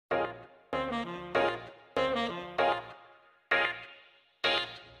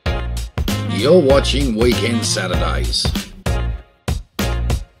You're watching Weekend Saturdays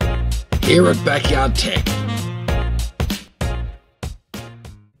here at Backyard Tech.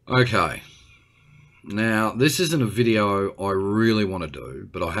 Okay, now this isn't a video I really want to do,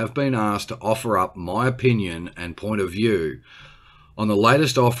 but I have been asked to offer up my opinion and point of view on the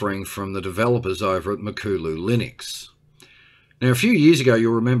latest offering from the developers over at Makulu Linux. Now, a few years ago,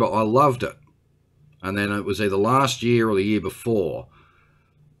 you'll remember I loved it, and then it was either last year or the year before,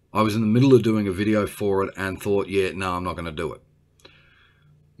 I was in the middle of doing a video for it and thought, yeah, no, I'm not going to do it.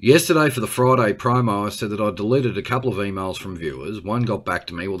 Yesterday for the Friday promo, I said that I deleted a couple of emails from viewers. One got back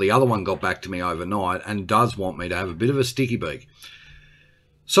to me, well, the other one got back to me overnight and does want me to have a bit of a sticky beak.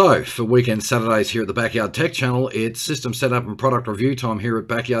 So, for Weekend Saturdays here at the Backyard Tech channel, it's system setup and product review time here at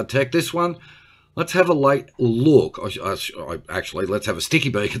Backyard Tech. This one, let's have a late look. Actually, let's have a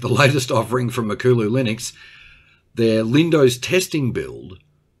sticky beak at the latest offering from Makulu Linux, their LinDoz testing build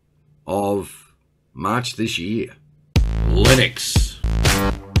of March this year. Linux,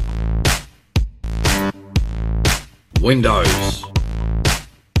 Windows,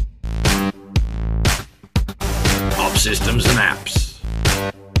 op systems and apps.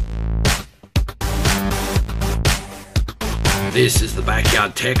 This is the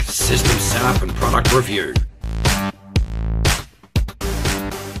Backyard Tech system setup and product review.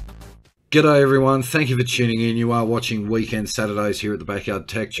 G'day everyone, thank you for tuning in. You are watching Weekend Saturdays here at the Backyard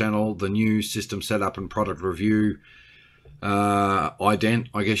Tech channel, the new system setup and product review ident,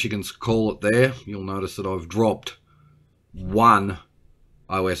 I guess you can call it there. You'll notice that I've dropped one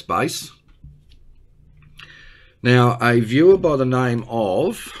OS base. Now, a viewer by the name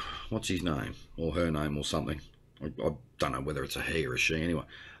of, what's his name, or her name or something, I don't know whether it's a he or a she anyway,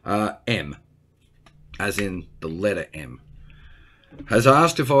 M, as in the letter M, has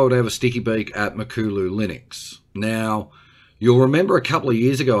asked if I would have a sticky beak at Makulu Linux. Now, you'll remember a couple of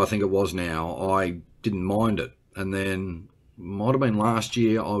years ago, I think it was now, I didn't mind it. And then, might have been last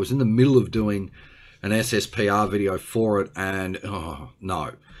year, I was in the middle of doing an SSPR video for it, and, oh,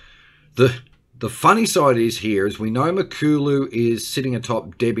 no. The funny side is here, is we know Makulu is sitting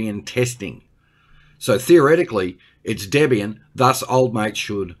atop Debian testing. So, theoretically, it's Debian, thus old mate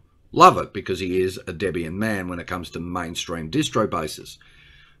should love it because he is a Debian man when it comes to mainstream distro bases.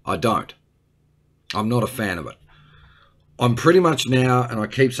 I don't. I'm not a fan of it. I'm pretty much now, and I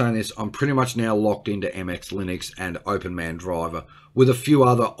keep saying this, I'm pretty much now locked into MX Linux and OpenMan Driver with a few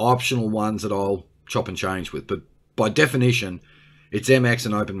other optional ones that I'll chop and change with. But by definition, it's MX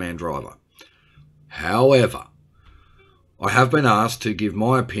and OpenMan Driver. However, I have been asked to give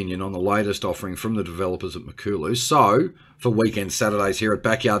my opinion on the latest offering from the developers at Makulu. So, for Weekend Saturdays here at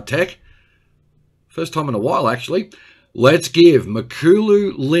Backyard Tech, first time in a while actually, let's give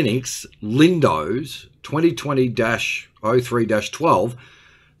Makulu Linux LinDoz 2020-03-12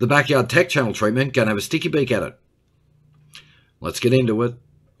 the Backyard Tech channel treatment. Gonna have a sticky beak at it. Let's get into it.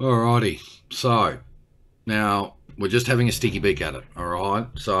 Alrighty, so now we're just having a sticky beak at it. Alright,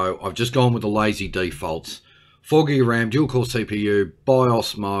 so I've just gone with the lazy defaults. 4GB RAM, dual-core CPU,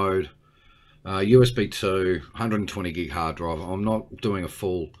 BIOS mode, USB 2, 120GB hard drive. I'm not doing a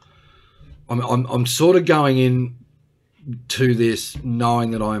full... I'm sort of going in to this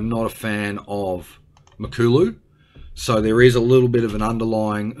knowing that I'm not a fan of Makulu. So there is a little bit of an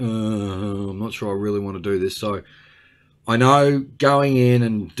underlying, I'm not sure I really want to do this. So I know going in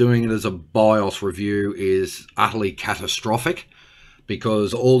and doing it as a BIOS review is utterly catastrophic,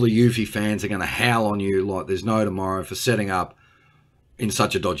 because all the Eufy fans are going to howl on you like there's no tomorrow for setting up in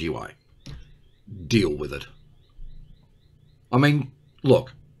such a dodgy way. Deal with it. I mean,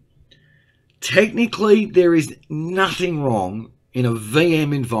 look, technically there is nothing wrong in a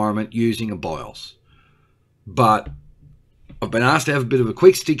VM environment using a BIOS. But I've been asked to have a bit of a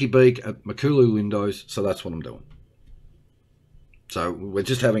quick sticky beak at Makulu LinDoz, so that's what I'm doing. So we're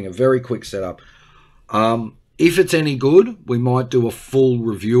just having a very quick setup. If it's any good, we might do a full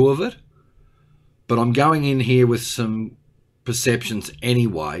review of it. But I'm going in here with some perceptions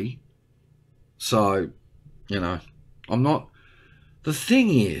anyway. So, you know, I'm not... The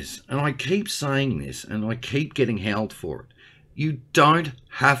thing is, and I keep saying this, and I keep getting howled for it, you don't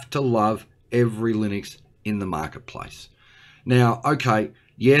have to love every Linux in the marketplace. Now, okay,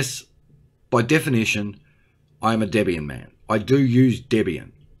 yes, by definition, I am a Debian man. I do use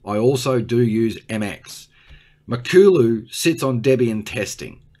Debian. I also do use MX. Makulu sits on Debian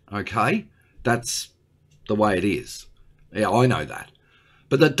testing, okay? That's the way it is. Yeah, I know that.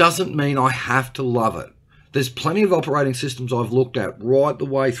 But that doesn't mean I have to love it. There's plenty of operating systems I've looked at right the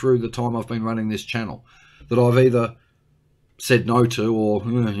way through the time I've been running this channel that I've either said no to or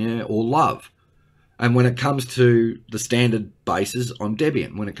love. And when it comes to the standard bases on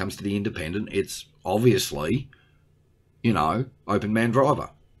Debian, when it comes to the independent, it's obviously, you know, Open Man Driver.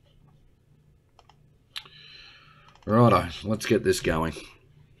 Righto, let's get this going.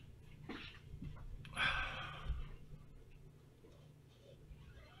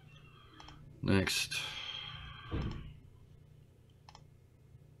 Next.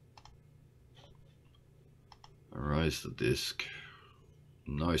 Erase the disk.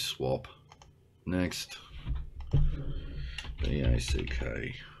 No swap. Next.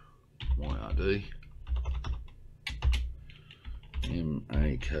 BACK YRD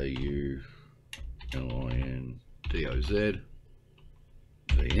MAKU LINDOZ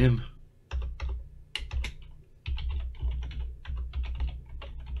VM.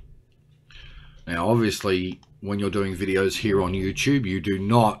 Now, obviously, when you're doing videos here on YouTube, you do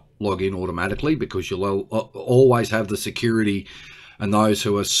not log in automatically because you'll always have the security and those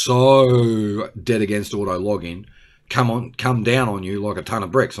who are so dead against auto login come down on you like a ton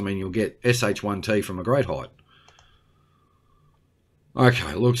of bricks. I mean, you'll get SH1T from a great height.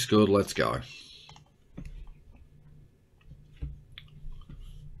 Okay, looks good. Let's go.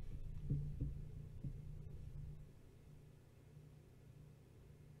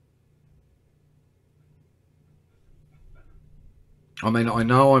 I mean, I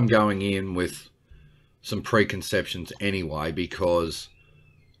know I'm going in with some preconceptions anyway because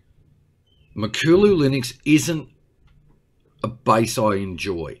Makulu Linux isn't a base I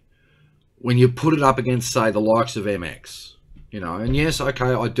enjoy. When you put it up against, say, the likes of MX, you know, and yes,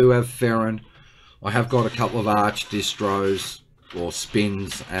 okay, I do have Ferrin. I have got a couple of Arch distros or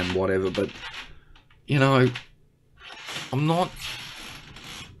spins and whatever, but, you know, I'm not...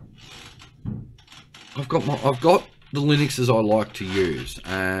 I've got the Linuxes I like to use,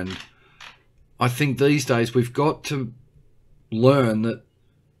 and I think these days we've got to learn that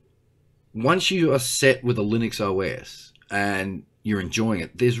once you are set with a Linux OS and you're enjoying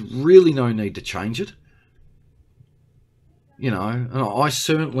it, there's really no need to change it. You know, and I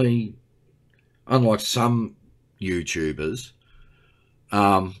certainly, unlike some YouTubers,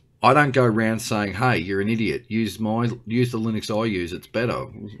 I don't go around saying, hey, you're an idiot, use the Linux I use, it's better.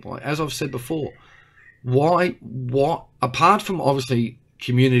 As I've said before, what apart from obviously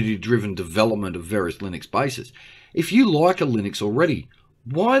community-driven development of various Linux bases, if you like a Linux already,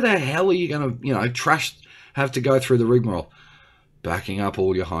 why the hell are you going to, you know, have to go through the rigmarole, backing up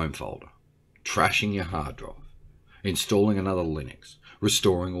all your home folder, trashing your hard drive, installing another Linux,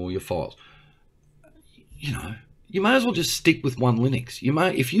 restoring all your files? You know, you may as well just stick with one Linux.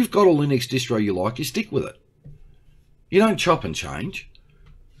 If you've got a Linux distro you like, you stick with it. You don't chop and change.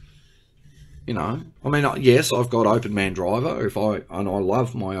 You know, I mean, yes, I've got Open Man Driver. And I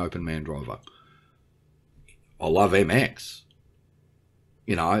love my Open Man Driver. I love MX.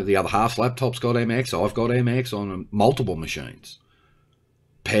 You know, the other half's laptop's got MX. I've got MX on multiple machines,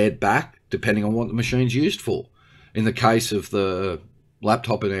 paired back depending on what the machine's used for. In the case of the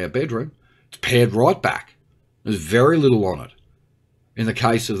laptop in our bedroom, it's paired right back. There's very little on it. In the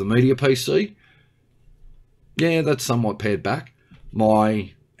case of the media PC, yeah, that's somewhat paired back.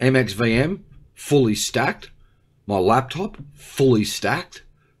 My MX VM, fully stacked. My laptop, fully stacked.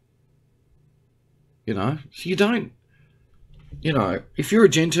 You know, so you don't, you know, if you're a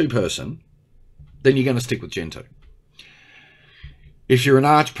Gen 2 person, then you're going to stick with Gen 2. If you're an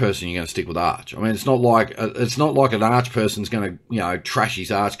Arch person, you're going to stick with Arch. I mean, it's not like an Arch person's going to, you know, trash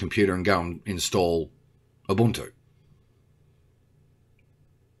his Arch computer and go and install Ubuntu.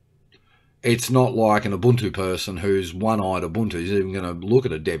 It's not like an Ubuntu person who's one-eyed Ubuntu is even going to look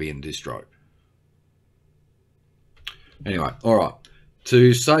at a Debian distro. Anyway, all right.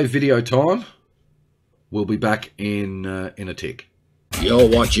 To save video time, we'll be back in a tick. You're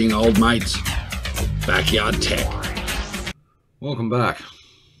watching Old Mates Backyard Tech. Welcome back.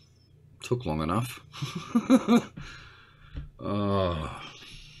 Took long enough.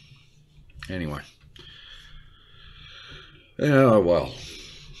 Anyway. Oh, well.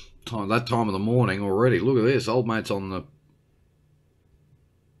 That time of the morning already. Look at this. Old Mate's on the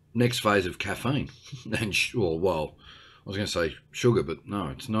next phase of caffeine. And, well, I was going to say sugar, but no,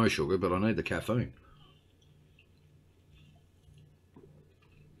 it's no sugar, but I need the caffeine.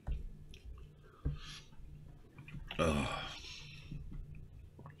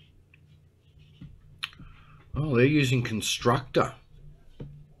 Oh, they're using Constructor.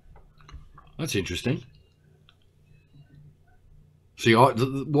 That's interesting. See, I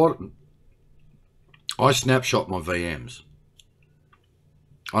snapshot my VMs.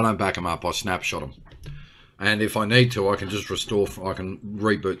 I don't back them up. I snapshot them. And if I need to, I can just restore. I can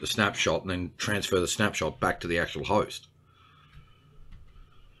reboot the snapshot and then transfer the snapshot back to the actual host.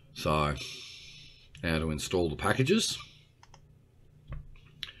 So, how to install the packages.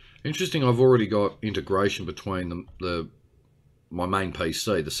 Interesting, I've already got integration between my main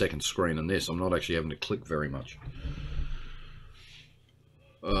PC, the second screen, and this. I'm not actually having to click very much.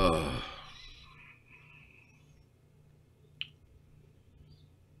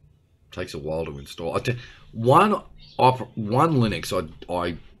 Takes a while to install. One Linux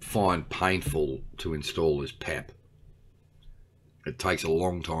I find painful to install is PEP. It takes a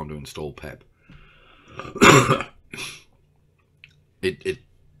long time to install PEP.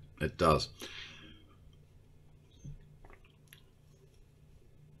 It does.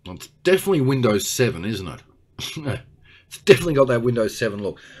 Well, it's definitely Windows 7, isn't it? It's definitely got that Windows 7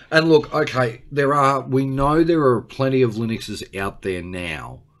 look. And look, okay, we know there are plenty of Linuxes out there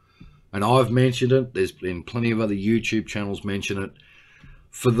now. And I've mentioned it. There's been plenty of other YouTube channels mention it.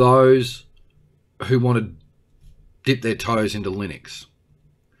 For those who want to dip their toes into Linux.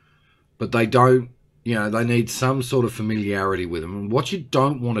 But they don't, they need some sort of familiarity with them. And what you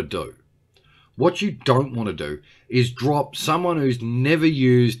don't want to do is drop someone who's never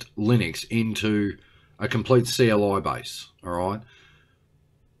used Linux into a complete CLI base, all right?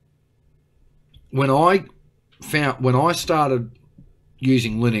 When I started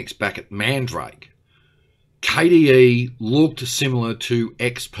using Linux back at Mandrake, KDE looked similar to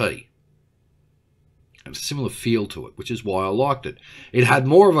XP. A similar feel to it, which is why I liked it. It had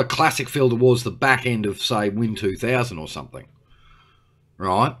more of a classic feel towards the back end of, say, Win 2000 or something,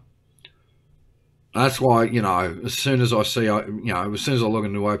 right? That's why, as soon as I see, as soon as I log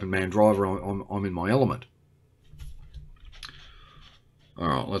into Open Man Driver, I'm in my element. All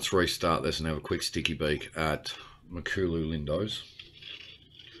right, let's restart this and have a quick sticky beak at Makulu LinDoz.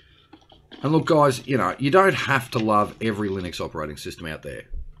 And look, guys, you don't have to love every Linux operating system out there.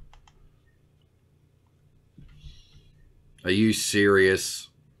 Are you serious?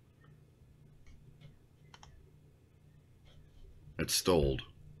 It's stalled.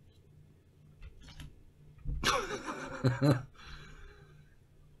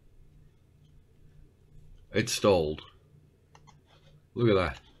 It's stalled. Look at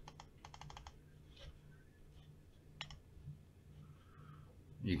that.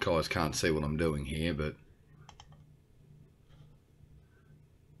 You guys can't see what I'm doing here, but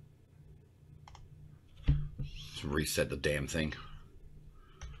let's reset the damn thing.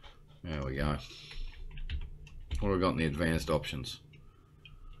 There we go. What have we got in the advanced options?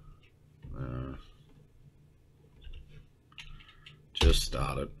 Just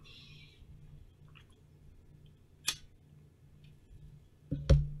started.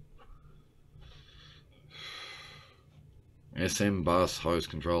 SM bus host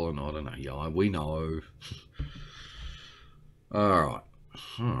controller, and I don't know. Yeah, we know. All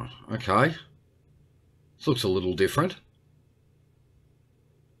right. Okay. This looks a little different.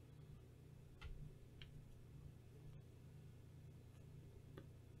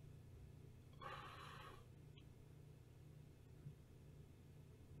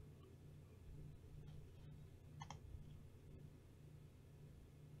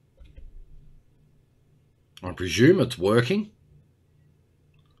 I presume it's working.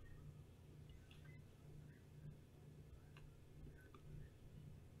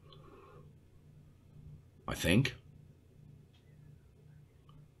 I think.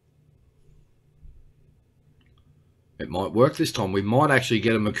 It might work this time. We might actually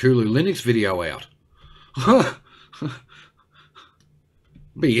get a Makulu Linux video out.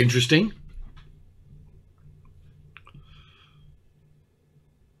 Be interesting.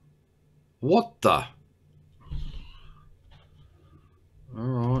 What the?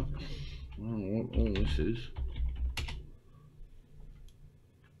 Alright. I don't know what all this is.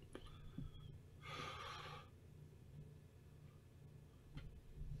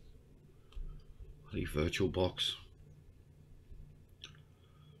 Bloody VirtualBox.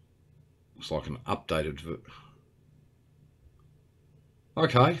 Looks like an updated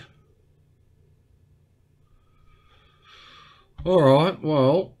Okay. Alright,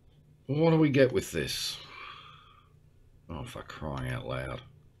 well, what do we get with this? Oh, for crying out loud.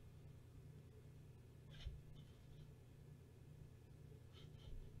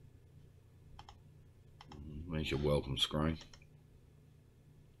 There's your welcome screen.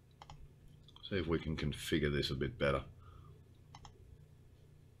 See if we can configure this a bit better.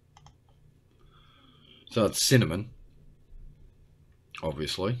 So it's cinnamon,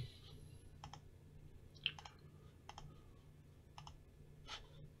 obviously.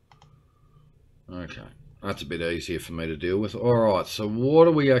 Okay, that's a bit easier for me to deal with. Alright, so what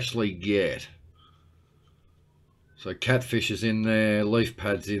do we actually get? So Catfish is in there, Leaf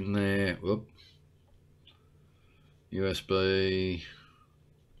Pad's in there. Whoop. USB.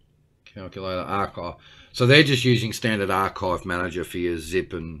 calculator, archive. So they're just using standard archive manager for your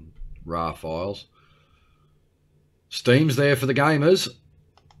zip and RAR files. Steam's there for the gamers.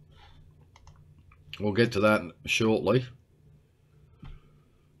 We'll get to that shortly.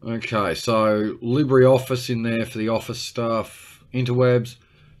 Okay, so LibreOffice in there for the office stuff, interwebs,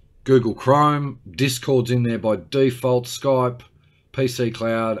 Google Chrome, Discord's in there by default, Skype, PC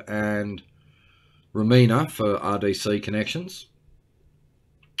Cloud, and Rumina for RDC connections.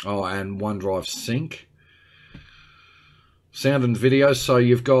 Oh, and OneDrive Sync. Sound and video, so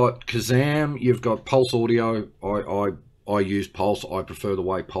you've got Kazam, you've got Pulse Audio. I use Pulse. I prefer the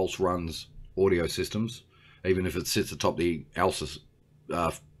way Pulse runs audio systems, even if it sits atop the else's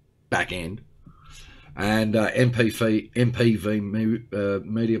back end. And MPV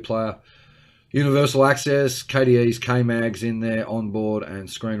media player, universal access, KDEs, KMags in there, onboard, and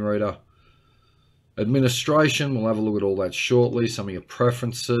screen reader. Administration, we'll have a look at all that shortly. Some of your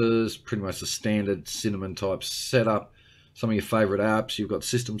preferences, pretty much the standard Cinnamon type setup. Some of your favorite apps, you've got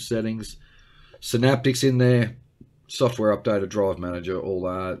system settings, Synaptics in there, software updater, drive manager, all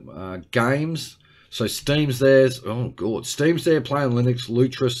that. Games, so Steam's there. Oh god, Steam's there, playing Linux,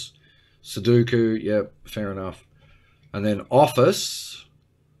 Lutris, Sudoku, yep, fair enough. And then Office.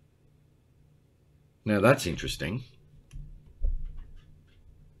 Now that's interesting.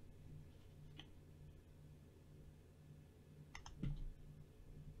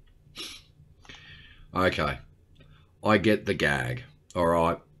 Okay, I get the gag. All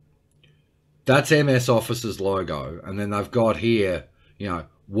right, that's MS Office's logo, and then they've got here, you know,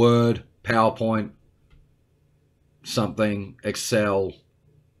 Word, PowerPoint, something, Excel.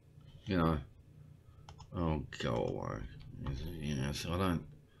 You know, oh, go away. Yes, I don't.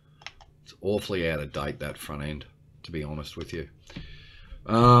 It's awfully out of date, that front end, to be honest with you.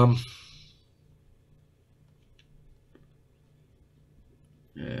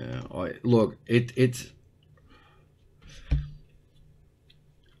 Yeah, look, it's.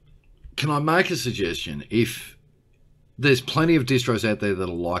 Can I make a suggestion? If there's plenty of distros out there that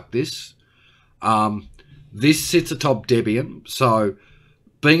are like this, this sits atop Debian, so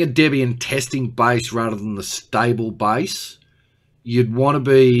being a Debian testing base rather than the stable base, you'd want to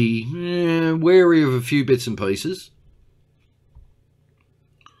be wary of a few bits and pieces.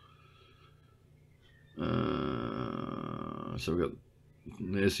 So we've got,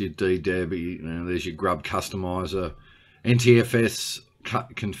 there's your DDEB, there's your Grub Customizer, NTFS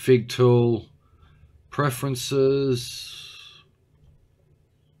config tool, preferences.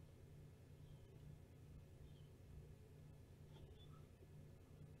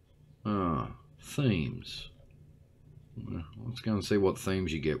 Themes. Let's go and see what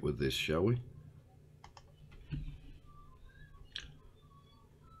themes you get with this, shall we?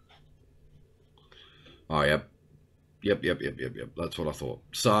 Oh, yep. Yep. That's what I thought.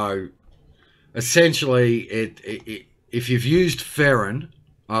 So, essentially, if you've used Ferren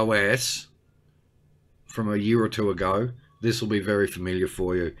OS from a year or two ago, this will be very familiar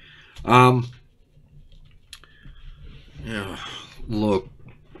for you. Yeah, look.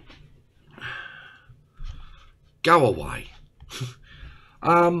 Go away.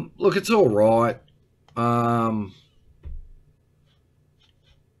 Look, it's all right.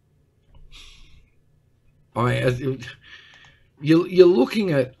 You're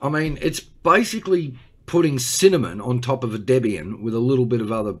looking at, I mean, it's basically putting Cinnamon on top of a Debian with a little bit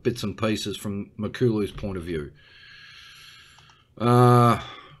of other bits and pieces from Makulu's point of view. Oh,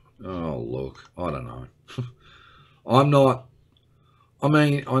 look, I don't know. I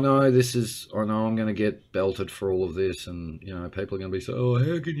mean, I know I'm going to get belted for all of this, and, you know, people are going to be saying, oh,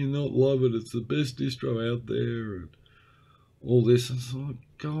 how can you not love it? It's the best distro out there, and all this. And it's like,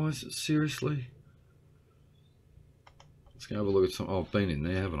 guys, seriously? Let's go have a look at some. Oh, I've been in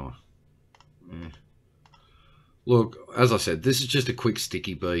there, haven't I? Yeah. Look, as I said, this is just a quick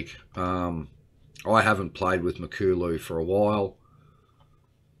sticky beak. I haven't played with Makulu for a while.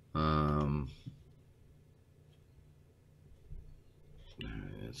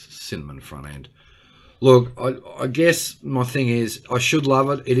 It's a Cinnamon front end. Look, I guess my thing is I should love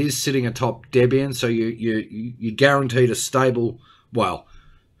it. It is sitting atop Debian, so you guaranteed a stable. Well,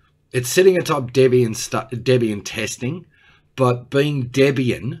 it's sitting atop Debian testing, but being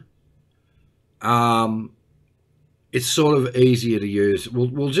Debian, it's sort of easier to use.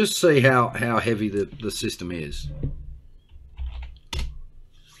 We'll just see how heavy the system is.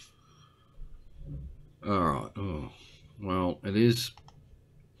 All right. Oh, well, it is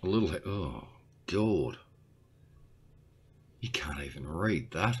a little. Oh, God. You can't even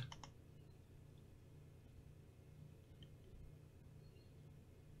read that.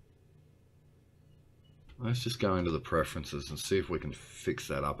 Let's just go into the preferences and see if we can fix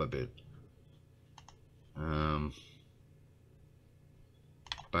that up a bit.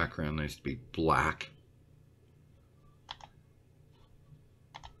 Background needs to be black.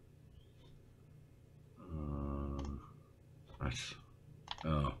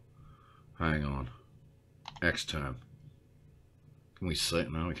 Oh, hang on. Xterm. Can we see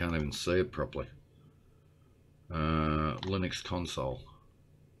it? No, we can't even see it properly. Linux console.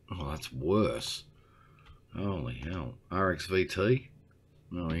 Oh, that's worse. Holy hell. RxVT.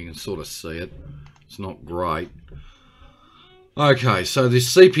 Oh, you can sort of see it. It's not great. Okay, so the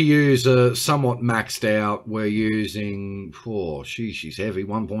CPUs are somewhat maxed out. We're using, oh, she's heavy,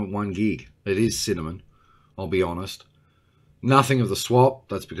 1.1 gig. It is cinnamon, I'll be honest. Nothing of the swap.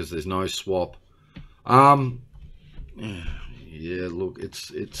 That's because there's no swap. Yeah, look,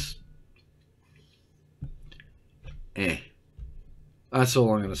 it's that's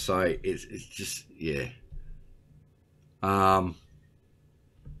all I'm going to say. It's just, yeah. I'm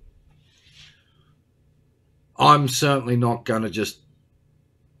certainly not going to just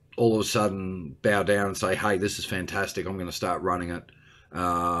all of a sudden bow down and say, hey, this is fantastic, I'm going to start running it.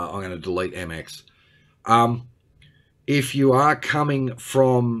 I'm going to delete MX. If you are coming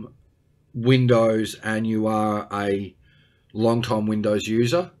from Windows and you are a long-time Windows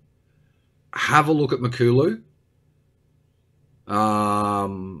user, have a look at Makulu.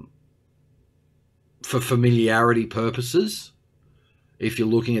 For familiarity purposes, if you're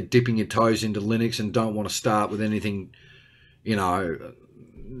looking at dipping your toes into Linux and don't want to start with anything, you know,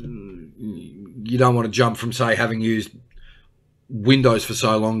 you don't want to jump from, say, having used Windows for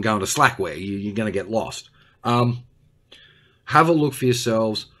so long going to Slackware, you're going to get lost. Have a look for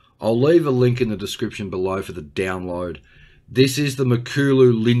yourselves. I'll leave a link in the description below for the download. This is the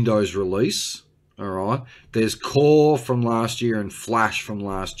Makulu LinDoz release. All right. There's Core from last year and Flash from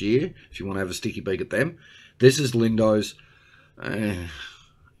last year, if you want to have a sticky beak at them. This is LinDoz.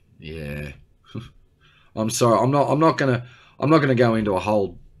 Yeah. I'm sorry. I'm not gonna go into a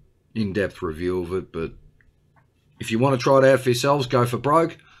whole in-depth review of it, but if you want to try it out for yourselves, go for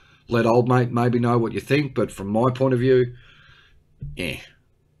broke. Let old mate maybe know what you think, but from my point of view,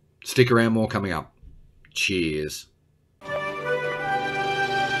 stick around, more coming up. Cheers.